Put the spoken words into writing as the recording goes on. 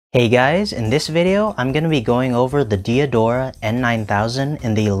Hey guys, in this video, I'm going to be going over the Diadora N9000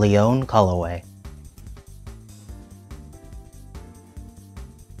 in the Leone colorway.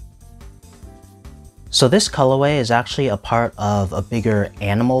 So this colorway is actually a part of a bigger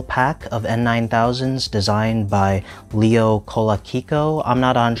animal pack of N9000s designed by Leo Colakiko. I'm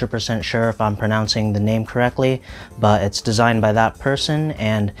not 100% sure if I'm pronouncing the name correctly, but it's designed by that person,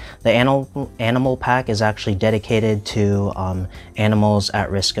 and the animal pack is actually dedicated to animals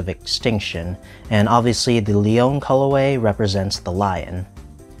at risk of extinction. And obviously the Leone colorway represents the lion.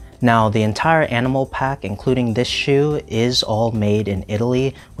 Now, the entire animal pack, including this shoe, is all made in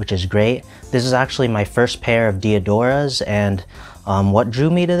Italy, which is great. This is actually my first pair of Diadoras, and what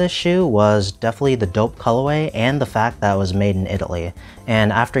drew me to this shoe was definitely the dope colorway and the fact that it was made in Italy.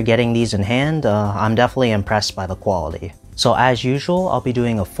 And after getting these in hand, I'm definitely impressed by the quality. So as usual, I'll be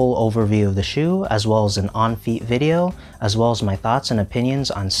doing a full overview of the shoe, as well as an on-feet video, as well as my thoughts and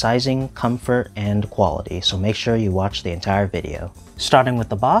opinions on sizing, comfort, and quality. So make sure you watch the entire video. Starting with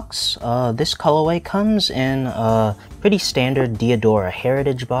the box, this colorway comes in a pretty standard Diadora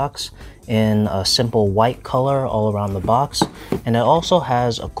heritage box in a simple white color all around the box, and it also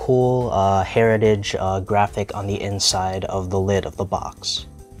has a cool heritage graphic on the inside of the lid of the box.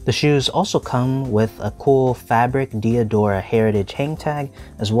 The shoes also come with a cool fabric Diadora heritage hang tag,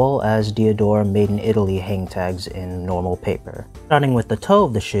 as well as Diadora made in Italy hang tags in normal paper. Starting with the toe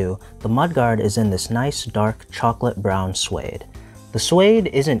of the shoe, the mudguard is in this nice dark chocolate brown suede. The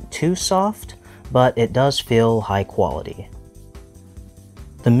suede isn't too soft, but it does feel high quality.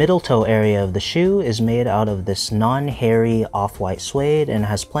 The middle toe area of the shoe is made out of this non-hairy off-white suede and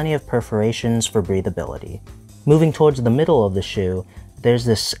has plenty of perforations for breathability. Moving towards the middle of the shoe, there's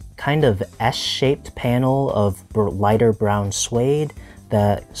this kind of S-shaped panel of lighter brown suede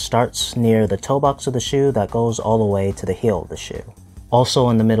that starts near the toe box of the shoe that goes all the way to the heel of the shoe. Also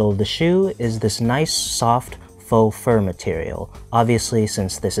in the middle of the shoe is this nice soft faux fur material, obviously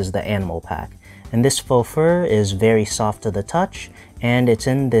since this is the animal pack. And this faux fur is very soft to the touch, and it's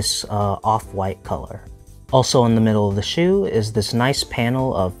in this off-white color. Also in the middle of the shoe is this nice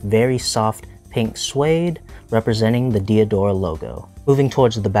panel of very soft pink suede representing the Diadora logo. Moving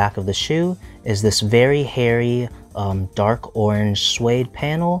towards the back of the shoe is this very hairy dark orange suede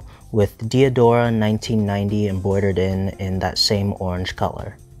panel with Diadora 1990 embroidered in that same orange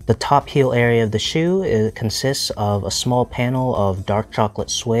color. The top heel area of the shoe consists of a small panel of dark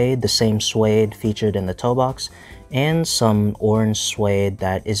chocolate suede, the same suede featured in the toe box, and some orange suede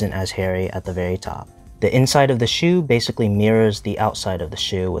that isn't as hairy at the very top. The inside of the shoe basically mirrors the outside of the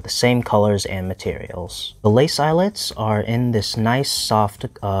shoe with the same colors and materials. The lace eyelets are in this nice soft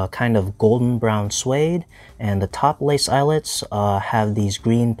kind of golden brown suede, and the top lace eyelets have these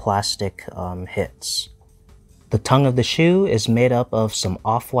green plastic hits. The tongue of the shoe is made up of some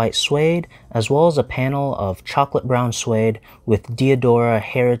off-white suede, as well as a panel of chocolate brown suede with Diadora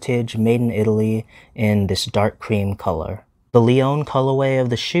heritage made in Italy in this dark cream color. The Leone colorway of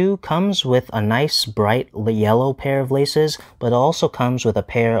the shoe comes with a nice bright yellow pair of laces, but also comes with a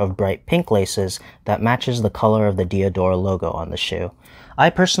pair of bright pink laces that matches the color of the Diadora logo on the shoe. I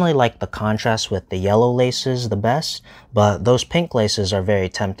personally like the contrast with the yellow laces the best, but those pink laces are very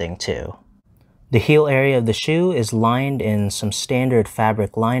tempting too. The heel area of the shoe is lined in some standard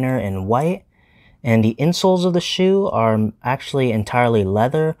fabric liner in white, and the insoles of the shoe are actually entirely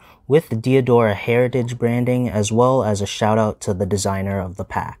leather with the Diadora heritage branding, as well as a shout out to the designer of the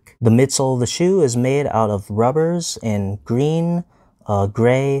pack. The midsole of the shoe is made out of rubbers in green,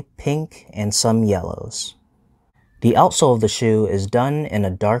 gray, pink, and some yellows. The outsole of the shoe is done in a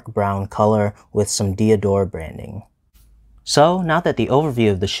dark brown color with some Diadora branding. So now that the overview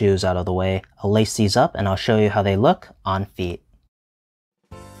of the shoe is out of the way, I'll lace these up and I'll show you how they look on feet.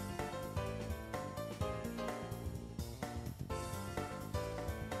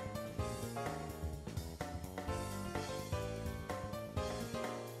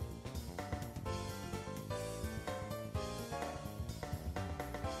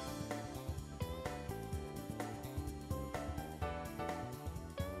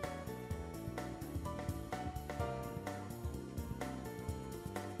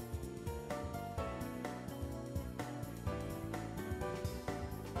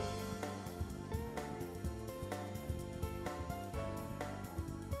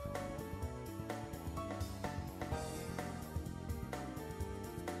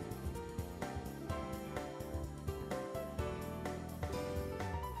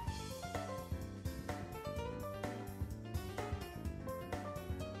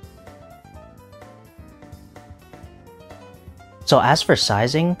 So as for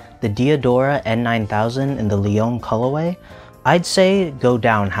sizing, the Diadora N9000 in the Leone colorway I'd say go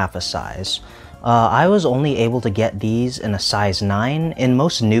down half a size. I was only able to get these in a size 9. In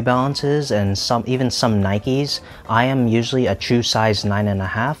most New Balances and even some Nikes, I am usually a true size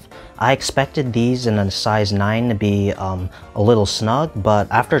 9.5. I expected these in a size 9 to be a little snug,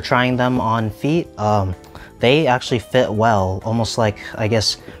 but after trying them on feet, they actually fit well, almost like, I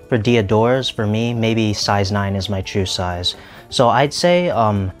guess, for Diadoras, for me, maybe size 9 is my true size. So I'd say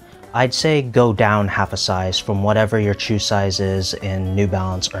go down half a size from whatever your true size is in New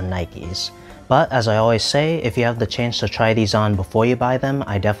Balance or Nikes. But as I always say, if you have the chance to try these on before you buy them,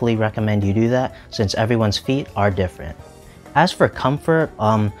 I definitely recommend you do that since everyone's feet are different. As for comfort,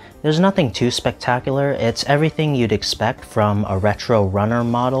 there's nothing too spectacular. It's everything you'd expect from a retro runner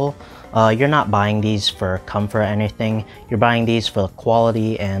model. You're not buying these for comfort or anything. You're buying these for the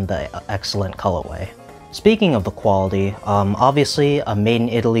quality and the excellent colorway. Speaking of the quality, obviously a made in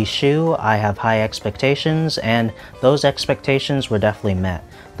Italy shoe, I have high expectations, and those expectations were definitely met.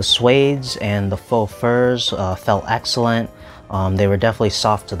 The suedes and the faux furs felt excellent. They were definitely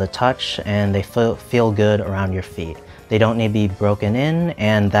soft to the touch, and they feel good around your feet. They don't need to be broken in,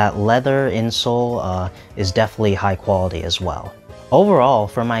 and that leather insole is definitely high quality as well. Overall,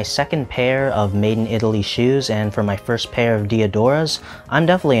 for my second pair of made in Italy shoes and for my first pair of Diadoras, I'm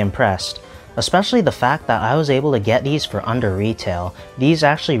definitely impressed. Especially the fact that I was able to get these for under retail. These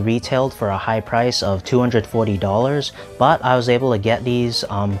actually retailed for a high price of $240, but I was able to get these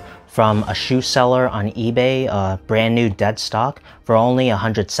from a shoe seller on eBay, brand new dead stock, for only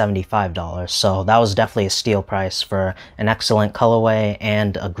 $175. So that was definitely a steal price for an excellent colorway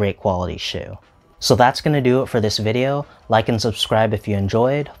and a great quality shoe. So that's going to do it for this video. Like and subscribe if you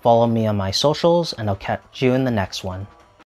enjoyed, follow me on my socials, and I'll catch you in the next one.